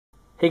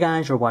Hey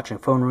guys, you're watching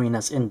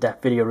PhoneArena's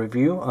in-depth video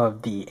review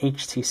of the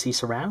HTC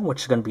Surround,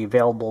 which is going to be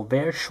available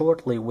very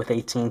shortly with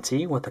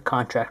AT&T with a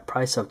contract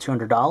price of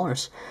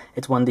 $200.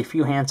 It's one of the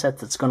few handsets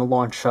that's going to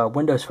launch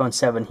Windows Phone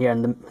 7 here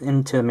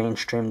into the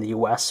mainstream in the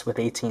US with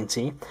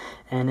AT&T,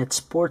 and it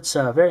sports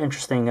a very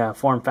interesting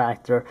form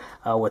factor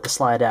with a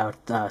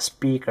slide-out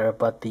speaker.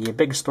 But the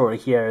big story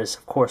here is,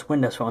 of course,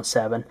 Windows Phone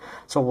 7.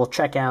 So we'll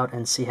check out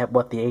and see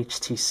what the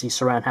HTC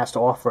Surround has to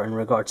offer in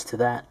regards to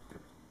that.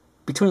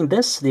 Between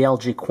this, the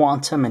LG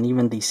Quantum, and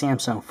even the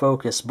Samsung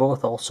Focus,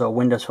 both also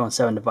Windows Phone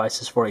 7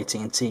 devices for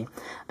AT&T,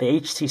 the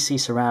HTC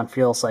Surround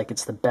feels like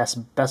it's the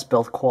best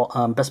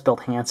built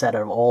handset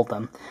out of all of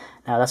them.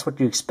 Now that's what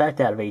you expect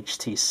out of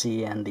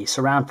HTC, and the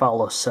Surround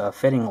follows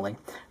fittingly.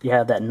 You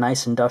have that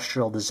nice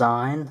industrial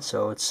design,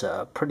 so it's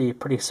a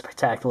pretty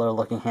spectacular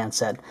looking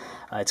handset.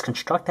 It's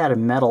constructed out of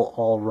metal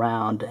all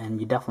around, and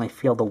you definitely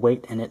feel the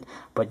weight in it,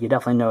 but you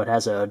definitely know it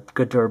has a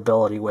good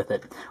durability with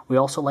it. We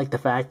also like the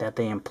fact that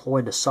they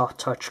employed a soft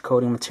touch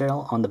coating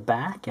material on the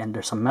back, and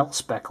there's some metal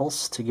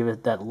speckles to give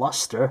it that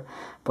luster.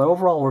 But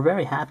overall, we're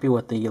very happy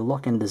with the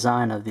look and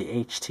design of the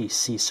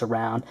HTC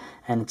Surround,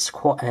 and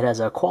it has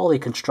a quality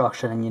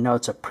construction, and you know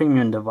it's a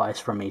premium device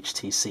from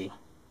HTC.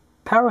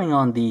 Powering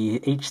on the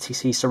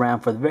HTC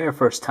Surround for the very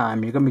first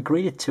time, you're going to be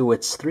greeted to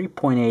its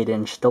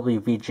 3.8-inch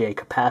WVGA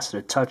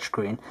capacitive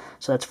touchscreen,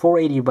 so that's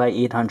 480 by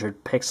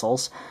 800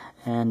 pixels.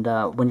 And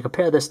when you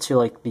compare this to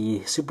like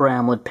the Super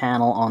AMOLED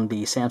panel on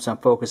the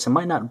Samsung Focus, it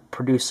might not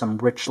produce some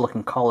rich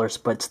looking colors,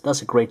 but it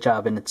does a great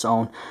job in its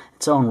own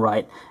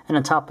right. And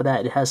on top of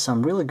that, it has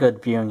some really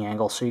good viewing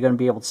angles, so you're going to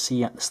be able to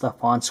see stuff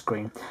on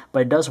screen.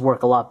 But it does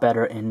work a lot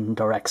better in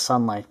direct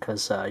sunlight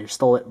because you'll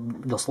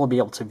still be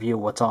able to view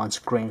what's on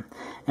screen.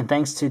 And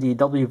thanks to the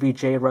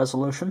WVGA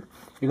resolution,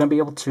 you're going to be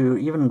able to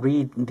even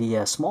read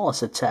the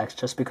smallest of text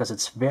just because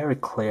it's very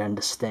clear and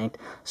distinct,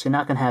 so you're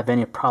not going to have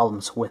any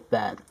problems with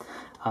that.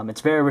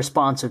 It's very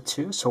responsive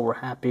too, so we're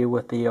happy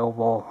with the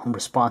overall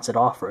response it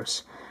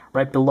offers.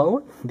 Right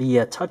below the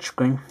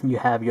touchscreen, you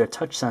have your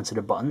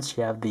touch-sensitive buttons.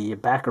 You have the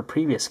back or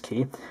previous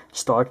key,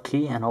 start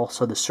key, and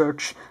also the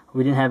search.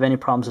 We didn't have any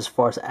problems as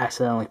far as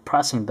accidentally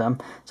pressing them,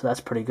 so that's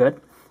pretty good.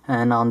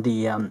 And on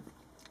the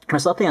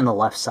there's nothing on the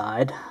left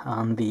side.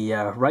 On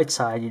the right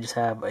side, you just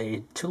have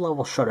a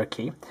 2-level shutter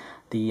key.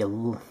 The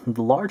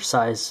large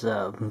size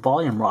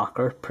volume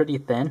rocker, pretty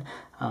thin,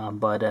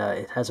 but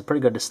it has a pretty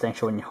good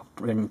distinction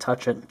when you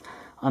touch it.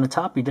 On the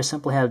top, you just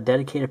simply have a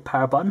dedicated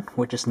power button,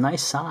 which is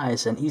nice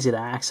size and easy to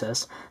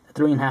access.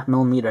 The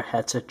 3.5mm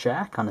headset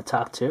jack on the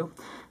top too.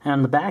 And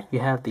on the back, you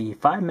have the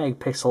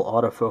 5-megapixel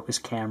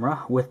autofocus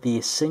camera with the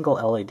single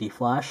LED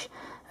flash.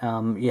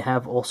 You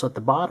have also at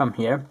the bottom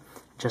here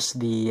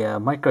just the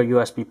micro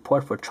USB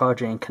port for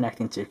charging and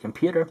connecting to your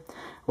computer.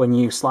 When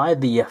you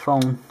slide the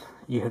phone,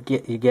 you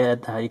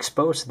get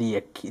exposed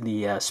to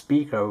the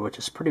speaker, which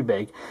is pretty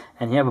big,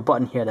 and you have a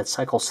button here that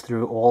cycles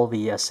through all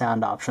the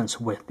sound options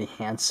with the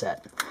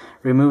handset.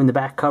 Removing the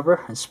back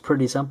cover is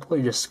pretty simple.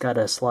 You just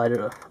gotta slide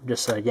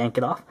it, yank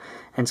it off,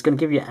 and it's gonna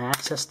give you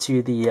access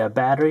to the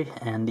battery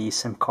and the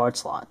SIM card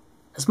slot.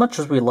 As much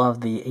as we love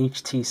the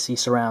HTC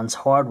Surround's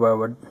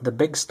hardware, the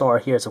big star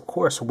here is, of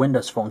course,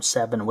 Windows Phone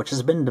 7, which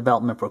has been in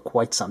development for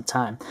quite some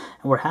time.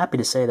 And we're happy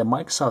to say that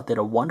Microsoft did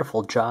a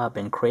wonderful job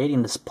in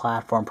creating this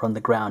platform from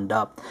the ground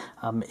up.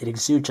 It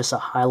exudes just a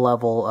high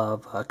level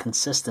of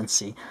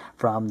consistency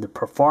from the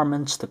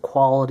performance, the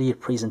quality,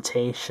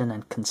 presentation,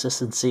 and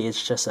consistency.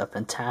 It's just a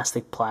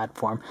fantastic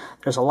platform.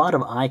 There's a lot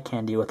of eye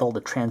candy with all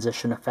the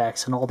transition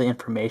effects and all the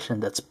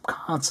information that's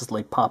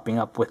constantly popping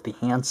up with the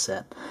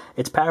handset.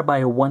 It's powered by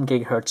a 1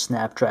 GHz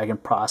Snapdragon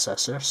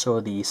processor,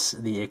 so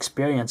the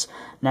experience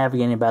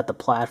navigating about the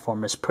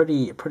platform is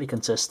pretty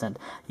consistent.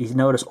 You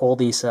notice all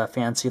these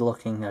fancy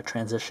looking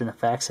transition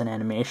effects and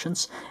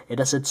animations. It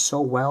does it so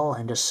well,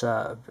 and just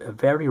a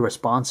very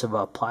responsive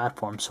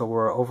platform, so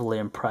we're overly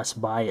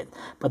impressed by it.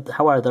 But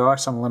however, there are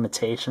some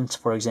limitations.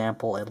 For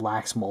example, it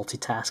lacks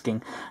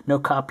multitasking, no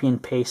copy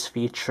and paste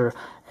feature,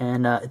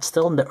 and it's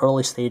still in the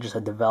early stages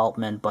of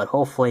development, but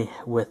hopefully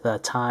with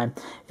time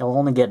it'll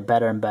only get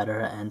better and better,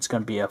 and it's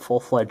going to be a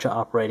full-fledged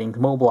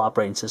mobile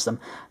operating system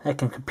that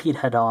can compete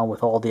head-on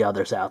with all the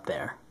others out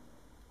there.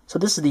 So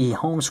this is the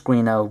home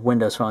screen of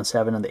Windows Phone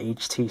 7 on the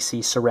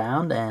HTC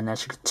Surround, and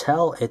as you can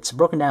tell, it's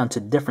broken down into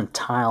different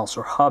tiles,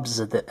 or hubs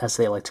as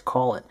they like to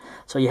call it.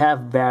 So you have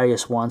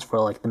various ones for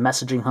like the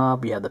messaging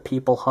hub, you have the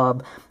people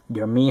hub,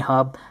 your Me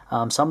hub.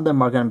 Some of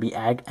them are going to be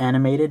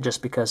animated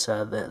just because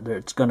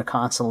it's going to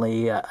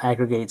constantly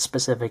aggregate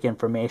specific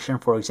information.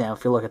 For example,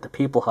 if you look at the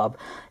People hub,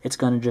 it's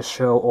going to just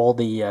show all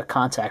the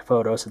contact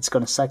photos. It's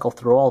going to cycle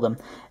through all of them.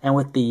 And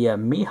with the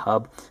Me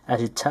hub, as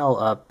you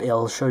tell,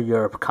 it'll show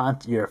your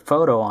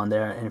photo on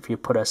there, and if you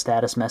put a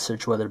status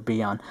message, whether it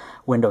be on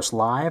Windows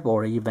Live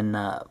or even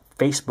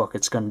Facebook,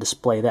 it's going to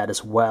display that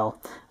as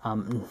well.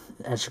 And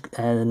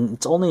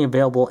it's only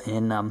available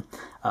in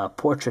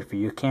portrait view.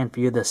 You can't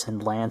view this in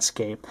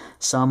landscape.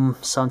 Some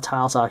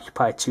tiles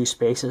occupy 2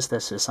 spaces.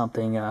 This is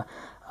something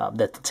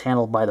that's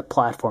handled by the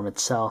platform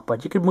itself,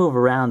 but you could move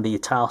around the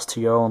tiles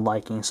to your own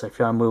liking. So if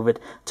you want to move it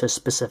to a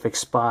specific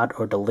spot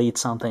or delete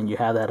something, you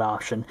have that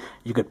option.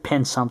 You could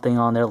pin something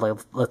on there, like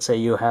let's say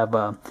you have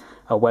a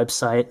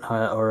website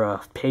or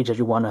a page that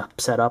you want to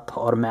set up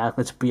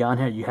automatically to be on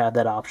here, you have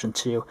that option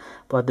too.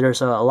 But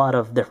there's a lot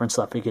of different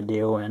stuff you can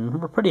do,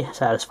 and we're pretty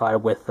satisfied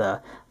with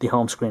the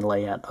home screen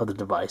layout of the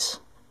device.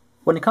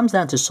 When it comes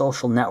down to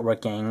social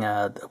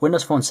networking,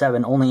 Windows Phone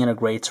 7 only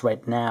integrates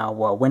right now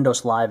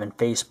Windows Live and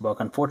Facebook.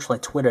 Unfortunately,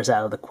 Twitter's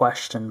out of the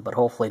question, but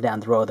hopefully down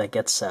the road that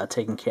gets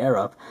taken care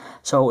of.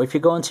 So if you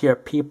go into your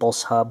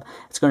People's Hub,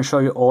 it's going to show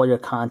you all your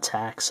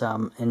contacts,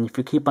 and if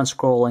you keep on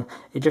scrolling,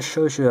 it just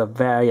shows you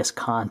various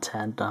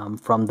content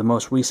from the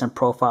most recent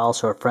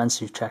profiles or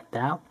friends you checked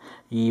out.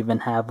 You even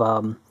have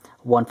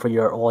one for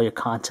all your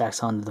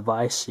contacts on the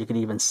device. You can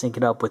even sync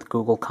it up with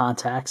Google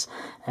Contacts,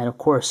 and of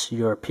course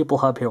your People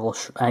Hub here will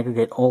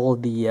aggregate all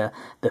the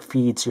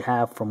feeds you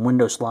have from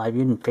Windows Live,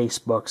 even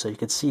Facebook, so you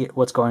can see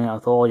what's going on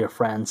with all your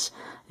friends.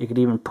 You could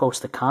even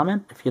post a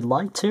comment if you'd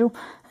like to,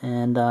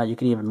 and you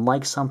can even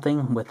like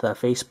something with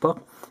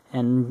Facebook.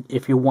 And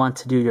if you want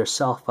to do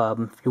yourself,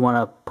 if you want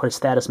to put a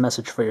status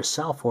message for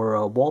yourself or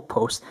a wall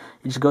post,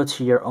 you just go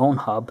to your own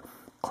hub,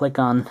 click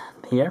on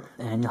here,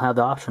 and you'll have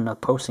the option of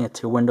posting it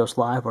to Windows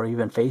Live or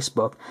even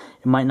Facebook.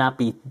 It might not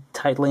be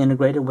tightly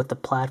integrated with the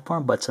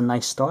platform, but it's a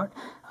nice start.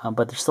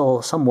 But there's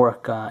still some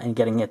work in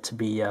getting it to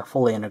be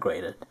fully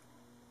integrated.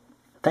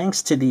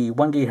 Thanks to the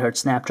 1 GHz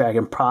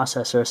Snapdragon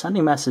processor,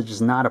 sending message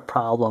is not a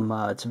problem.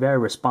 It's very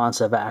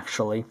responsive,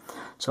 actually.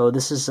 So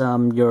this is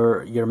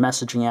your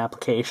messaging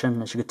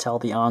application. As you can tell,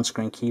 the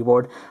on-screen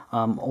keyboard.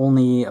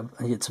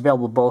 It's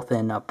available both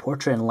in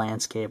portrait and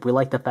landscape. We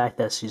like the fact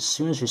that as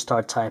soon as you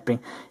start typing,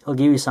 it'll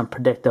give you some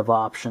predictive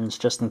options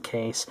just in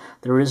case.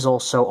 There is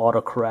also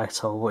autocorrect,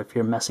 so if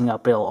you're messing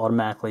up, it'll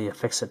automatically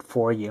fix it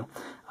for you.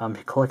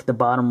 You click the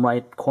bottom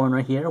right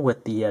corner here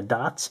with the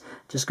dots,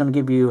 just going to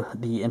give you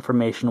the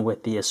information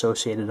with the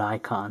associated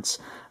icons.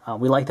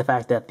 We like the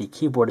fact that the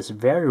keyboard is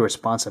very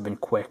responsive and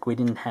quick. We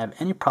didn't have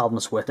any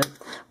problems with it.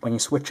 When you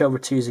switch over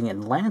to using it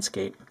in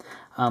landscape,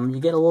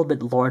 you get a little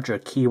bit larger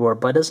keyboard,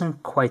 but it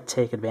doesn't quite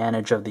take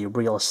advantage of the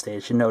real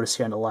estate. You notice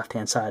here on the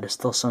left-hand side, there's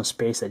still some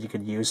space that you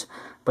could use,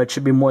 but it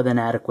should be more than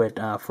adequate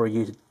for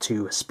you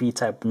to speed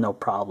type no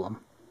problem.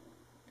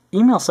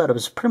 Email setup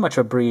is pretty much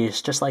a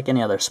breeze, just like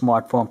any other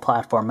smartphone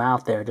platform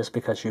out there. Just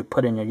because you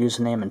put in your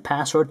username and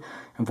password,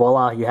 and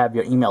voila, you have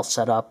your email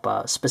set up.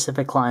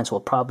 Specific clients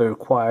will probably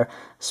require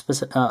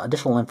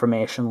additional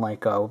information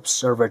like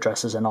server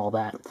addresses and all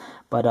that.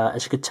 But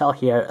as you could tell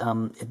here,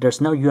 there's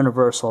no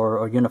universal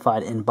or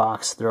unified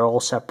inbox. They're all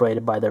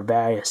separated by their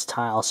various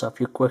tiles. So if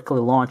you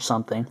quickly launch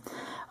something,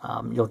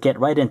 you'll get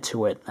right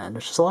into it. And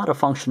there's just a lot of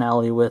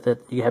functionality with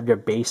it. You have your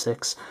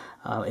basics.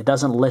 It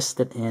doesn't list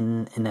it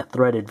in a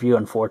threaded view,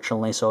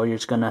 unfortunately, so you're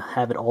just going to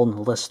have it all in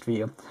the list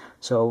view.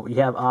 So you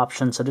have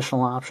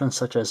additional options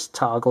such as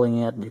toggling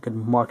it. You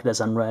can mark it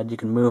as unread. You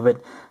can move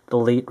it,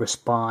 delete,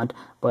 respond.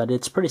 But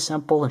it's pretty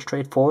simple and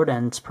straightforward,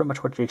 and it's pretty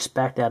much what you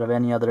expect out of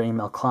any other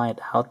email client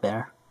out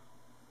there.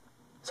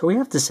 So we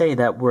have to say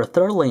that we're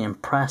thoroughly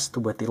impressed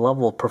with the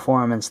level of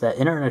performance that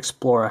Internet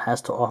Explorer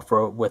has to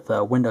offer with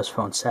Windows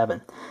Phone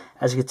 7.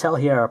 As you can tell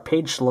here, our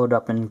page loaded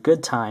up in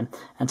good time,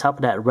 and on top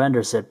of that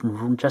renders it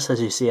just as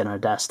you see it on our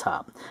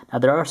desktop. Now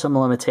there are some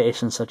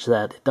limitations such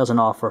that it doesn't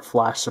offer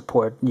flash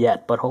support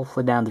yet, but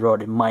hopefully down the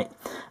road it might.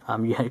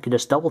 You can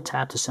just double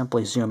tap to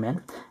simply zoom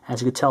in.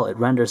 As you can tell, it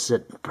renders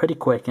it pretty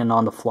quick and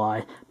on the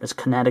fly. Its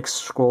kinetic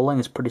scrolling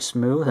is pretty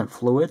smooth and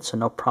fluid, so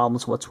no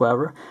problems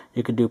whatsoever.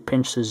 You can do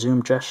pinch to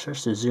zoom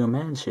gestures to zoom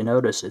in, so you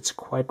notice it's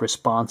quite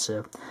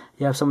responsive.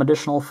 You have some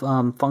additional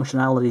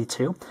functionality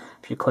too.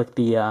 If you click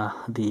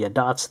the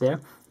dots there,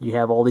 you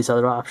have all these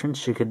other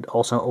options. You could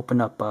also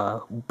open up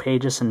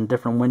pages in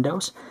different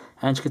windows.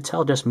 And as you can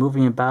tell, just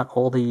moving about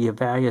all the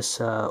various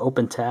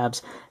open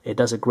tabs, it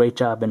does a great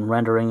job in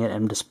rendering it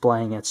and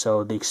displaying it.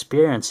 So the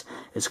experience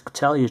is, to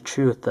tell you the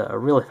truth,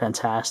 really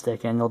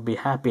fantastic. And you'll be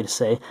happy to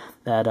say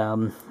that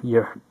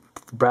you're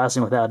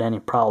browsing without any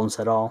problems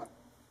at all.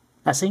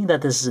 Now, seeing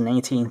that this is an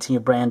AT&T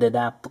branded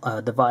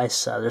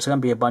device, there's going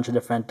to be a bunch of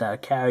different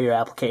carrier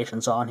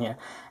applications on here.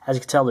 As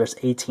you can tell, there's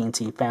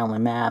AT&T Family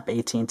Map,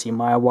 AT&T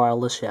My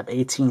Wireless, you have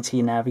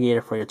AT&T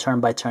Navigator for your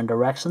turn-by-turn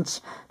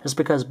directions, just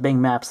because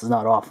Bing Maps does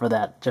not offer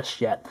that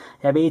just yet.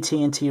 You have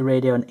AT&T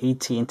Radio and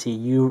AT&T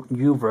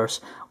Uverse,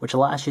 which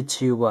allows you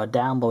to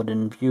download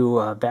and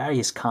view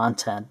various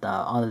content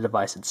on the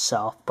device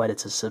itself, but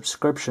it's a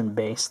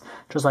subscription-based,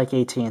 just like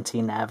AT&T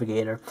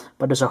Navigator.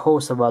 But there's a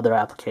host of other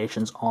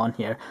applications on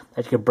here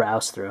that you can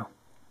browse through.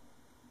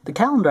 The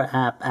calendar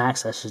app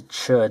acts as it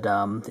should.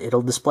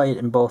 It'll display it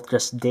in both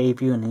just day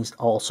view and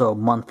also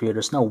month view.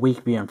 There's no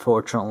week view,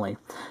 unfortunately.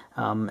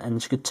 And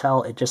as you could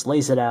tell, it just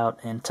lays it out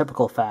in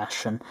typical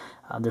fashion.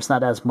 There's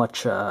not as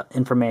much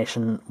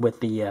information with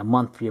the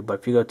month view,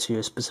 but if you go to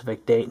a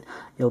specific date,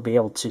 you'll be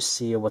able to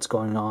see what's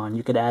going on.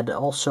 You could add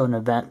also an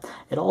event.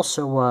 It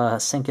also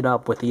sync it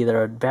up with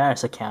either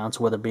various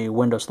accounts, whether it be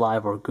Windows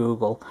Live or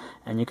Google,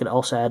 and you could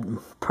also add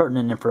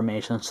pertinent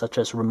information such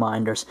as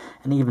reminders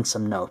and even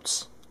some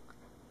notes.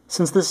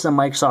 Since this is a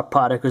Microsoft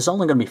product, it's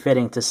only going to be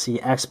fitting to see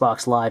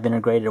Xbox Live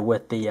integrated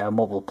with the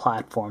mobile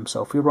platform.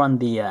 So if we run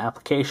the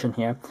application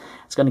here,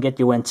 it's going to get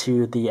you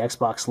into the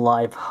Xbox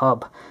Live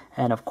hub.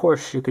 And of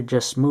course, you could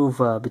just move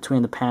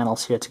between the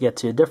panels here to get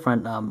to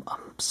different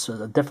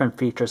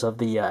features of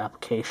the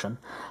application.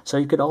 So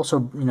you could also,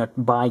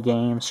 buy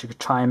games. You could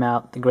try them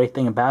out. The great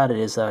thing about it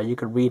is you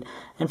could read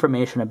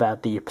information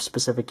about the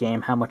specific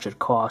game, how much it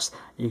costs.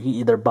 You can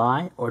either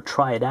buy or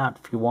try it out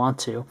if you want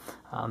to.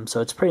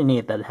 So it's pretty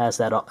neat that it has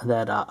that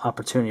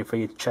opportunity for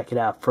you to check it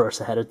out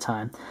first ahead of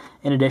time.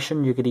 In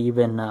addition, you could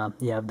even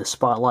you have the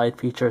spotlight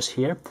features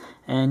here,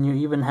 and you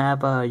even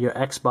have your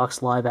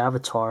Xbox Live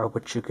avatar,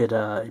 which you could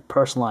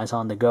personalize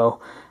on the go.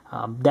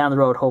 Down the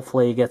road,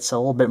 hopefully, it gets a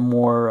little bit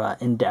more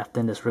in-depth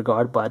in this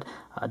regard, but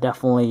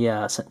definitely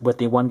with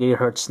the 1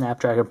 GHz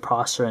Snapdragon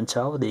processor in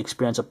tow, the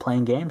experience of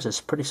playing games is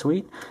pretty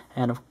sweet,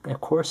 and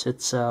of course,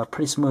 it's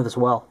pretty smooth as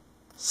well.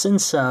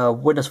 Since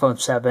Windows Phone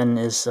 7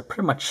 is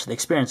pretty much, the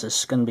experience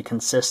is going to be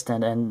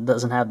consistent and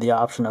doesn't have the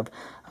option of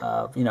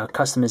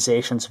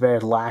customization, it's very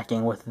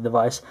lacking with the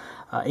device.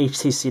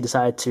 HTC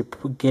decided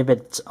to give it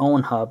its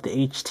own hub, the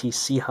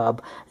HTC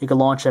hub. You can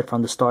launch it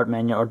from the start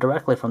menu or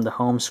directly from the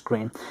home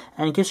screen,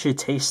 and it gives you a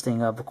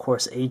tasting of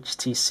course,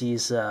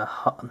 HTC's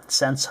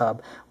Sense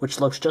Hub,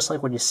 which looks just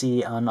like what you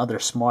see on other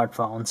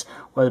smartphones,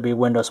 whether it be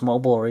Windows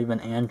Mobile or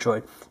even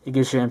Android. It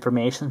gives you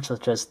information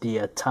such as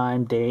the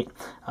time, date,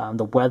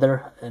 the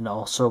weather, and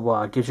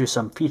also gives you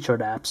some featured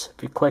apps.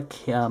 If you click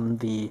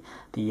the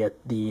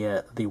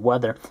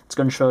weather, it's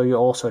going to show you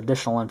also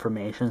additional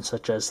information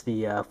such as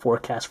the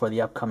forecast for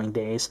the upcoming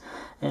days,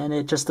 and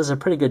it just does a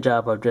pretty good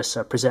job of just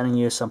presenting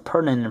you some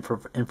pertinent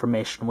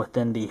information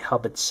within the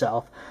hub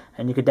itself.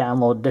 And you could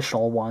download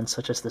additional ones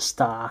such as the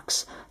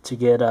stocks to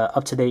get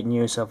up-to-date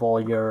news of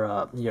all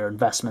your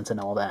investments and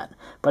all that.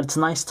 But it's a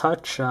nice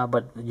touch,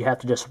 but you have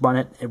to just run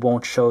it. It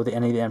won't show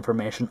any of the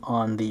information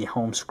on the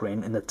home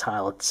screen in the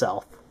tile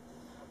itself.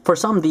 For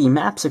some, the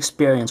Maps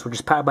experience, which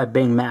is powered by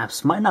Bing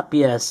Maps, might not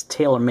be as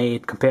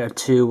tailor-made compared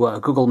to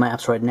Google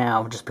Maps right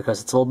now, just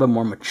because it's a little bit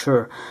more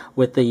mature.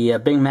 With the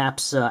Bing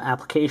Maps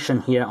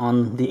application here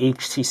on the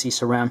HTC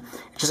Surround,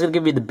 it's just going to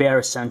give you the bare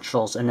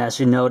essentials, and as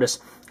you notice,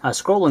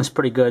 scrolling is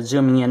pretty good.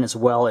 Zooming in as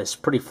well is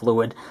pretty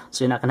fluid,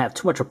 so you're not going to have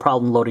too much of a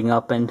problem loading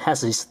up, and it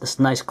has this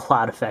nice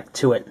cloud effect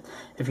to it.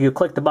 If you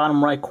click the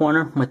bottom right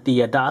corner with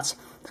the dots,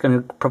 it's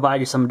going to provide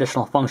you some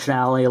additional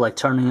functionality like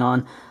turning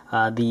on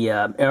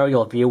the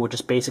aerial view, which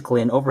is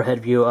basically an overhead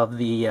view of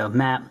the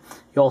map.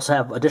 You also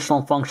have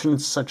additional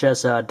functions such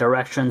as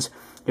directions,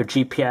 your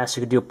GPS.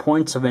 You can do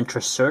points of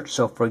interest search.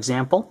 So for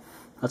example,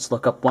 let's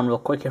look up one real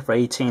quick here for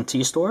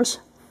AT&T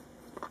stores.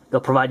 They'll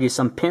provide you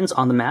some pins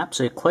on the map,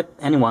 so you click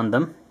any one of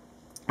them.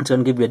 It's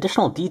going to give you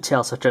additional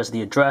details such as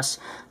the address,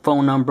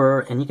 phone number,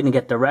 and you can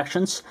get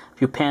directions.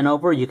 If you pan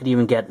over, you can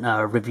even get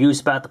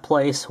reviews about the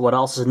place, what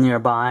else is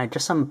nearby,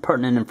 just some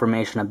pertinent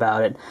information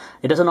about it.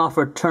 It doesn't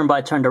offer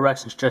turn-by-turn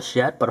directions just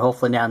yet, but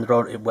hopefully down the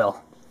road it will.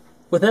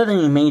 With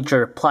any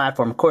major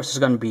platform, of course, there's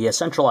going to be a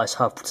centralized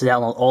hub to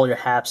download all your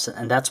apps,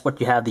 and that's what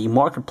you have the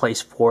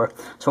marketplace for.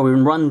 So we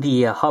run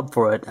the hub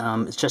for it.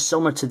 It's just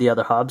similar to the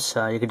other hubs.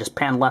 You can just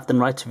pan left and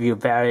right to view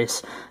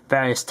various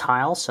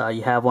tiles.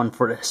 You have one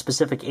for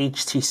specific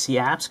HTC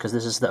apps, because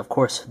this is, of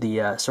course,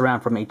 the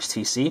Surround from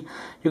HTC.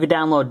 You can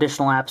download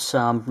additional apps,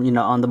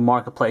 on the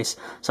marketplace.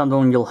 Some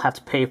of them you'll have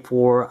to pay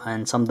for,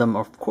 and some of them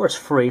are, of course,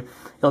 free.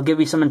 It'll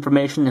give you some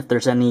information if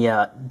there's any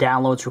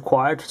downloads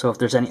required. So if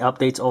there's any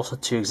updates also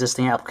to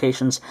existing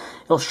applications,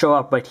 it'll show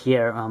up right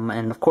here.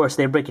 And of course,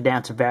 they break it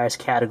down to various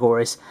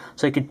categories,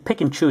 so you can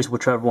pick and choose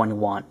whichever one you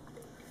want.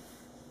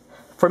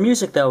 For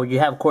music, though, you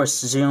have, of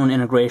course, Zune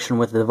integration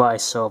with the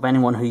device, so if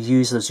anyone who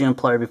used the Zune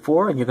player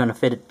before, you're going to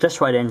fit it just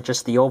right in.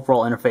 Just the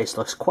overall interface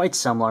looks quite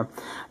similar.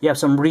 You have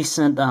some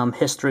recent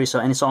history, so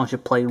any songs you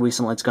played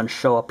recently, it's going to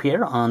show up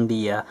here on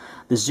the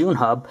Zune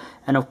hub.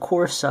 And of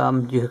course,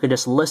 you could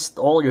just list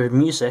all your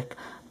music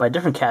by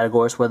different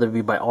categories, whether it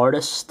be by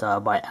artist,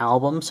 by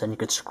albums, and you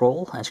could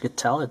scroll. As you could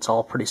tell, it's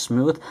all pretty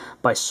smooth,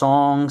 by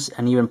songs,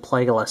 and even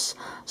playlists.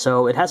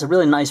 So it has a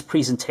really nice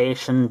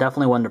presentation,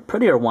 definitely one of the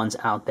prettier ones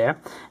out there.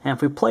 And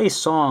if we play a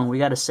song, we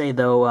got to say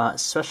though,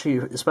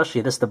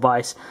 especially this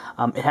device,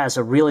 it has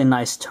a really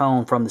nice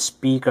tone from the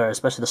speaker,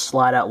 especially the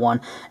slide-out one.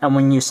 And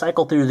when you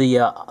cycle through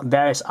the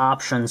various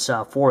options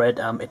for it,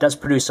 it does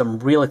produce some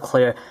really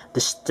clear,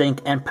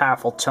 distinct, and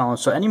powerful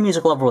tones. So any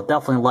music lover will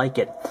definitely like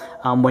it.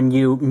 When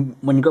you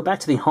you go back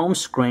to the home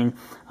screen,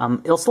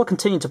 it'll still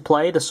continue to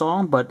play the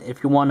song, but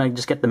if you want to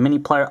just get the mini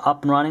player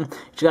up and running,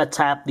 you got to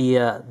tap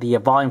the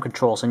volume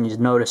controls, and you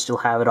notice you'll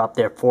have it up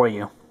there for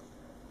you.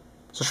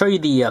 So I'll show you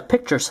the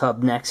Pictures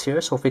hub next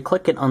here. So if we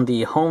click it on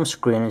the home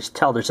screen, as you can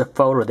tell, there's a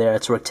photo there.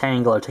 It's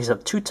rectangular. It takes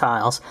up 2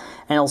 tiles,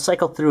 and it'll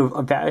cycle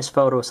through various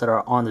photos that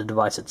are on the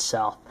device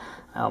itself.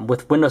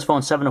 With Windows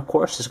Phone 7, of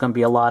course, there's going to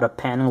be a lot of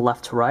panning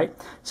left to right,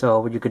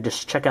 so you could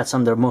just check out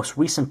some of the most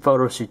recent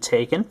photos you've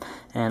taken,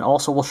 and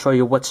also we'll show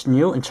you what's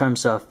new in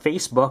terms of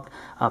Facebook,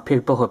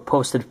 people who have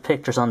posted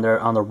pictures on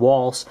their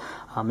walls.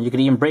 You could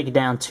even break it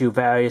down to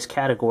various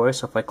categories.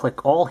 So if I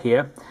click all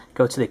here,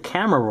 go to the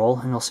camera roll,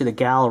 and you'll see the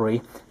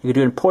gallery. You can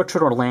do it in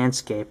portrait or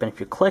landscape, and if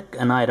you click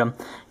an item,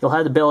 you'll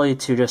have the ability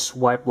to just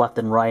swipe left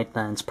and right,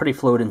 and it's pretty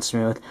fluid and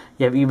smooth.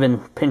 You have even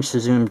pinch to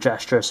zoom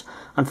gestures.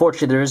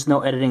 Unfortunately, there is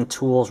no editing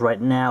tools right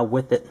now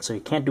with it, so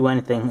you can't do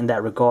anything in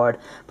that regard.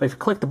 But if you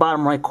click the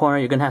bottom right corner,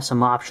 you're going to have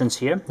some options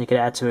here. You could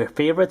add to your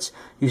favorites,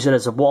 use it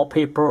as a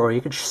wallpaper, or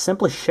you could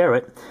simply share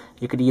it.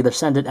 You could either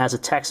send it as a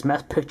text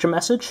picture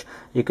message,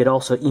 you could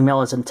also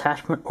email as an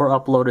attachment, or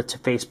upload it to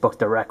Facebook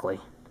directly.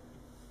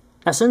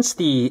 Now, since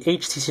the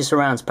HTC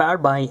Surround is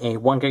powered by a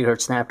 1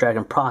 GHz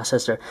Snapdragon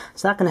processor,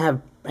 it's not going to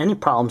have any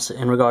problems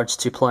in regards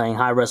to playing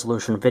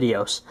high-resolution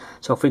videos.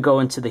 So if we go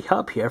into the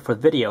hub here for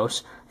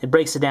videos, it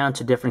breaks it down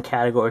to different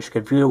categories. You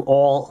could view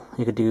all,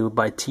 you could do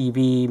by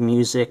TV,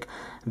 music,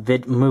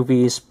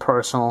 movies,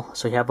 personal,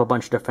 so you have a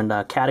bunch of different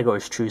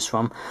categories to choose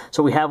from.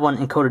 So we have one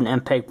encoded in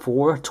MPEG-4,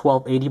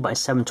 1280 by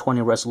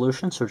 720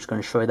 resolution, so we're just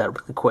going to show you that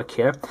really quick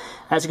here.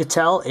 As you can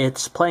tell,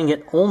 it's playing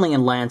it only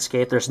in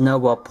landscape. There's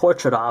no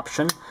portrait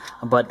option,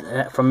 but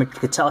from what you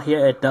can tell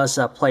here, it does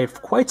play it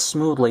quite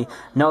smoothly.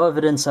 No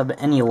evidence of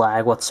any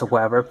lag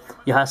whatsoever.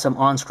 You have some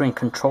on-screen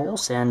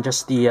controls, and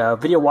just the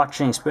video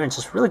watching experience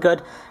is really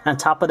good. And on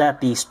top of that,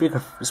 the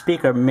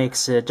speaker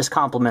makes it, just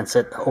complements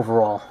it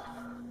overall.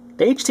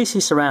 The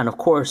HTC Surround, of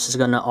course, is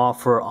going to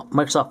offer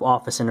Microsoft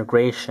Office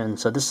integration.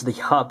 So this is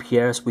the hub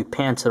here. As we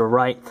pan to the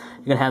right,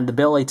 you're going to have the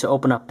ability to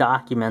open up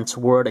documents,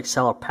 Word,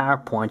 Excel, or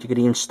PowerPoint. You could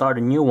even start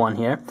a new one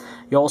here.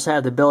 You also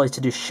have the ability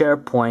to do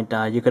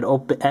SharePoint. You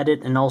could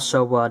edit and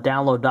also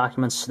download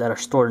documents that are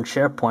stored in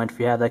SharePoint if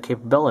you have that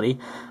capability.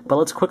 But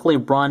let's quickly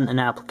run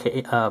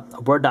a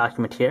Word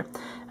document here.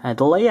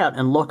 The layout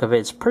and look of it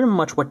is pretty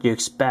much what you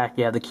expect.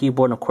 You have the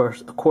keyboard and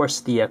of course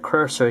the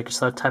cursor. You can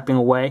start typing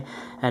away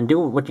and do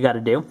what you got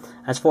to do.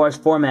 As far as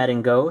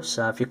formatting goes,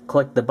 if you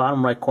click the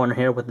bottom right corner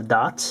here with the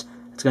dots,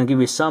 it's going to give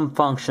you some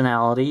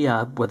functionality,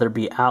 whether it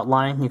be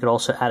outline. You could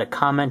also add a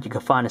comment. You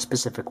could find a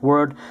specific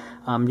word.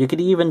 You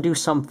could even do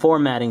some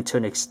formatting to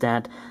an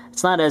extent.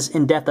 It's not as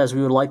in-depth as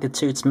we would like it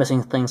to. It's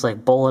missing things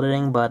like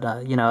bulleting,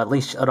 but you know, at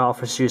least it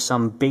offers you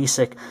some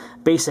basic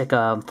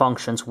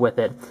functions with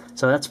it.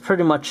 So that's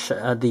pretty much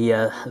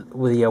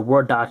the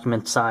Word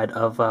document side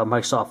of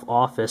Microsoft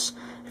Office.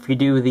 If you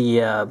do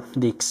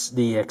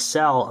the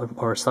Excel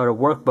or start a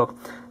workbook,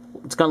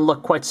 it's going to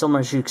look quite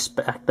similar as you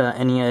expect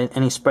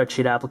any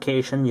spreadsheet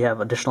application. You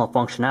have additional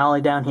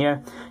functionality down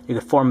here. You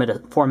can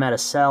format a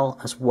cell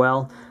as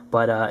well.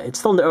 But it's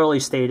still in the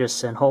early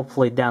stages, and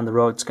hopefully down the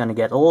road it's going to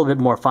get a little bit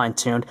more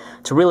fine-tuned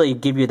to really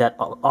give you that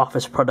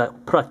office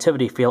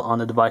productivity feel on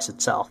the device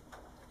itself.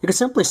 You can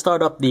simply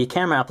start up the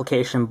camera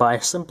application by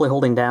simply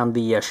holding down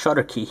the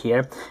shutter key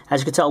here.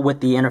 As you can tell with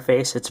the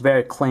interface, it's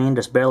very clean.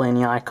 There's barely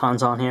any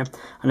icons on here.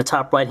 On the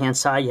top right-hand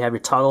side, you have your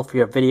toggle for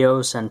your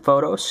videos and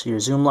photos, your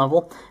zoom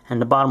level.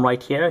 And the bottom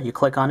right here, you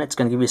click on it, it's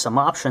going to give you some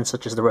options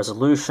such as the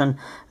resolution,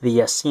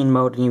 the scene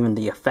mode, and even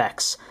the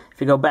effects. If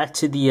you go back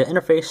to the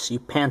interface, you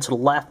pan to the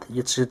left,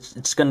 it's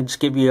going to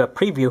just give you a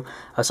preview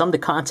of some of the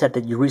content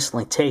that you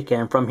recently taken.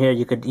 And from here,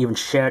 you could even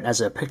share it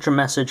as a picture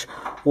message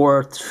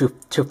or to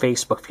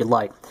Facebook if you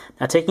like.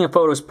 Now, taking a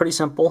photo is pretty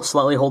simple.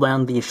 Slightly hold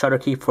down the shutter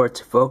key for it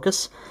to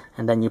focus,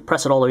 and then you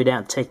press it all the way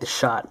down to take the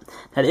shot.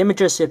 Now, the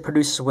images it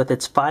produces with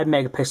its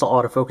 5-megapixel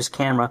autofocus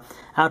camera,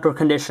 outdoor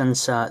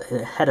conditions,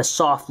 it had a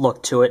soft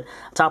look to it.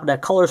 On top of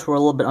that, colors were a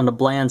little bit on the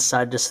bland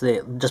side just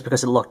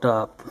because it looked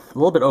a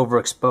little bit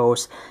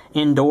overexposed.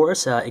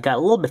 Indoors, it got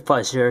a little bit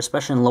fuzzier,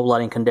 especially in low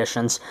lighting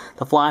conditions.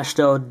 The flash,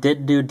 though,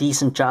 did do a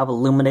decent job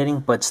illuminating,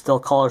 but still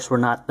colors were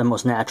not the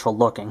most natural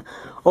looking.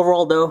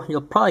 Overall, though,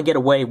 you'll probably get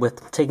away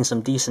with taking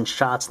some decent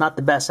shots. Not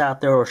the best out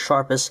there or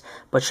sharpest,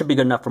 but should be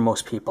good enough for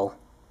most people.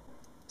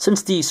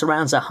 Since the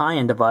Surround's a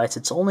high-end device,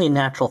 it's only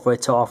natural for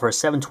it to offer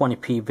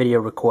 720p video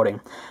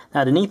recording.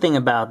 Now, the neat thing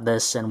about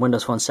this in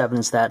Windows Phone 7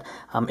 is that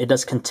it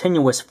does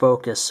continuous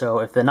focus, so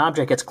if an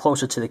object gets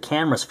closer to the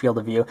camera's field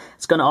of view,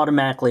 it's going to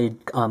automatically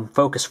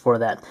focus for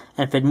that.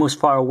 And if it moves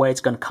far away, it's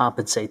going to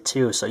compensate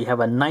too, so you have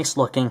a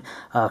nice-looking,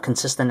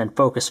 consistent and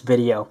focused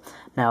video.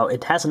 Now,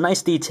 it has a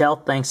nice detail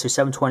thanks to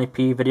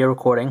 720p video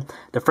recording.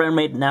 The frame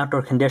rate in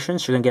outdoor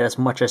conditions, you're going to get as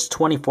much as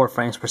 24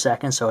 frames per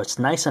second, so it's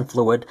nice and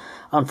fluid.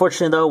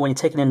 Unfortunately, though, when you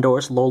take it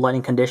indoors, low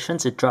lighting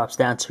conditions, it drops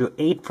down to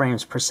 8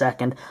 frames per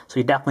second, so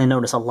you definitely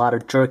notice a lot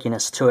of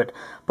jerkiness to it.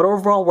 But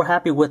overall, we're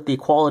happy with the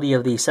quality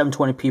of the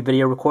 720p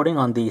video recording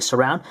on the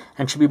Surround,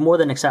 and should be more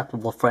than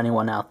acceptable for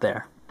anyone out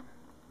there.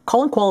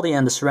 Calling quality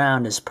on the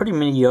Surround is pretty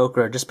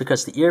mediocre just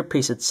because the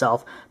earpiece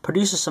itself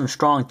produces some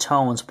strong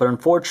tones, but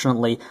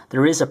unfortunately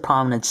there is a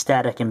prominent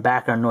static and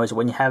background noise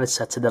when you have it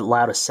set to the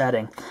loudest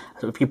setting.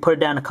 So if you put it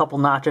down a couple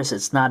notches,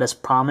 it's not as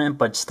prominent,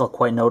 but it's still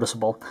quite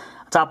noticeable.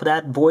 On top of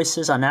that,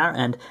 voices on our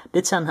end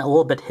did sound a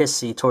little bit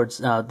hissy towards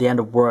the end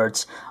of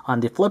words. On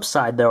the flip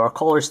side, though, our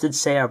callers did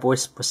say our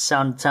voice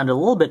sounded a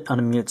little bit on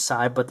the mute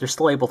side, but they're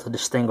still able to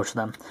distinguish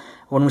them.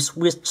 When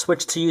we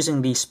switched to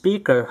using the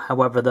speaker,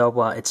 however,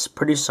 though, it's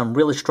produced some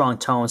really strong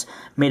tones,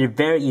 made it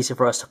very easy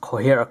for us to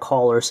hear our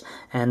callers,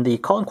 and the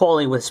calling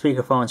quality with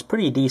speakerphone is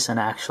pretty decent,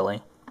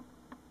 actually.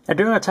 Now,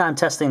 during our time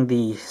testing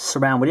the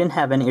Surround, we didn't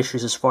have any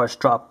issues as far as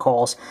dropped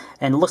calls,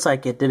 and it looks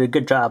like it did a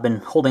good job in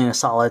holding a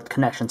solid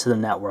connection to the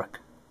network.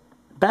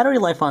 Battery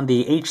life on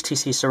the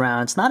HTC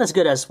Surround is not as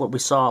good as what we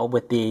saw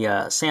with the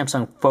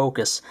Samsung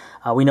Focus.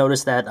 We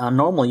noticed that on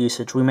normal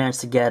usage, we managed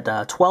to get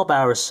 12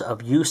 hours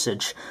of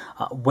usage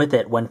with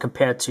it when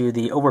compared to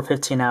the over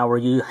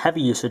 15-hour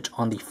heavy usage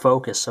on the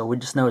Focus. So we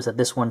just noticed that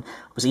this one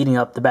was eating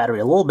up the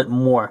battery a little bit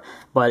more,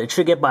 but it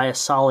should get by a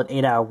solid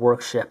 8-hour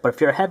work shift. But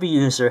if you're a heavy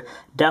user,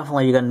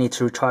 definitely you're going to need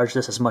to recharge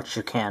this as much as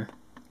you can.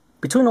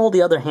 Between all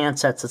the other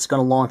handsets that's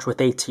going to launch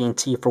with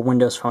AT&T for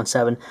Windows Phone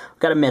 7, we've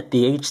got to admit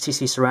the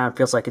HTC Surround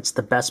feels like it's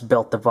the best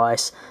built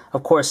device.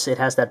 Of course, it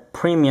has that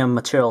premium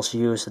materials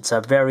used. It's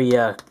a very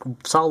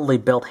solidly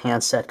built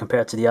handset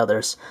compared to the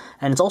others.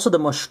 And it's also the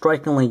most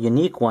strikingly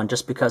unique one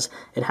just because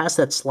it has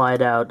that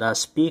slide-out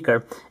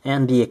speaker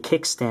and the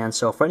kickstand.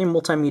 So for any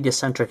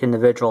multimedia-centric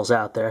individuals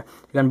out there,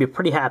 you're going to be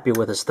pretty happy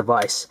with this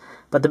device.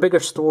 But the bigger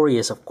story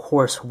is, of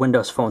course,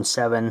 Windows Phone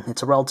 7.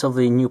 It's a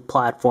relatively new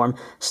platform,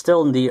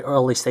 still in the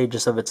early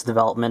stages of its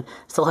development.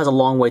 Still has a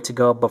long way to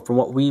go, but from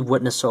what we've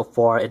witnessed so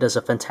far, it does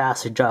a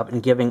fantastic job in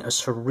giving a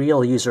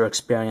surreal user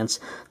experience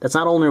that's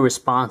not only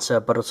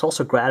responsive, but it's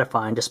also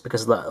gratifying just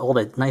because of all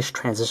the nice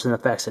transition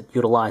effects it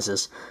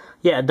utilizes.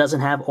 Yeah, it doesn't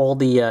have all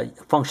the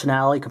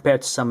functionality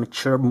compared to some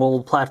mature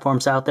mobile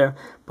platforms out there,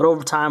 but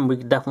over time we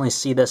can definitely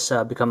see this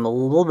become a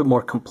little bit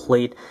more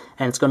complete,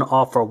 and it's going to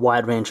offer a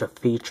wide range of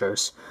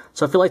features.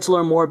 So if you'd like to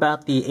learn more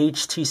about the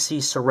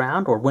HTC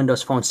Surround or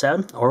Windows Phone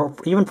 7, or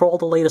even for all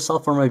the latest cell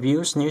phone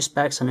reviews, news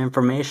specs, and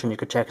information, you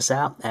can check us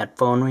out at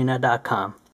PhoneArena.com.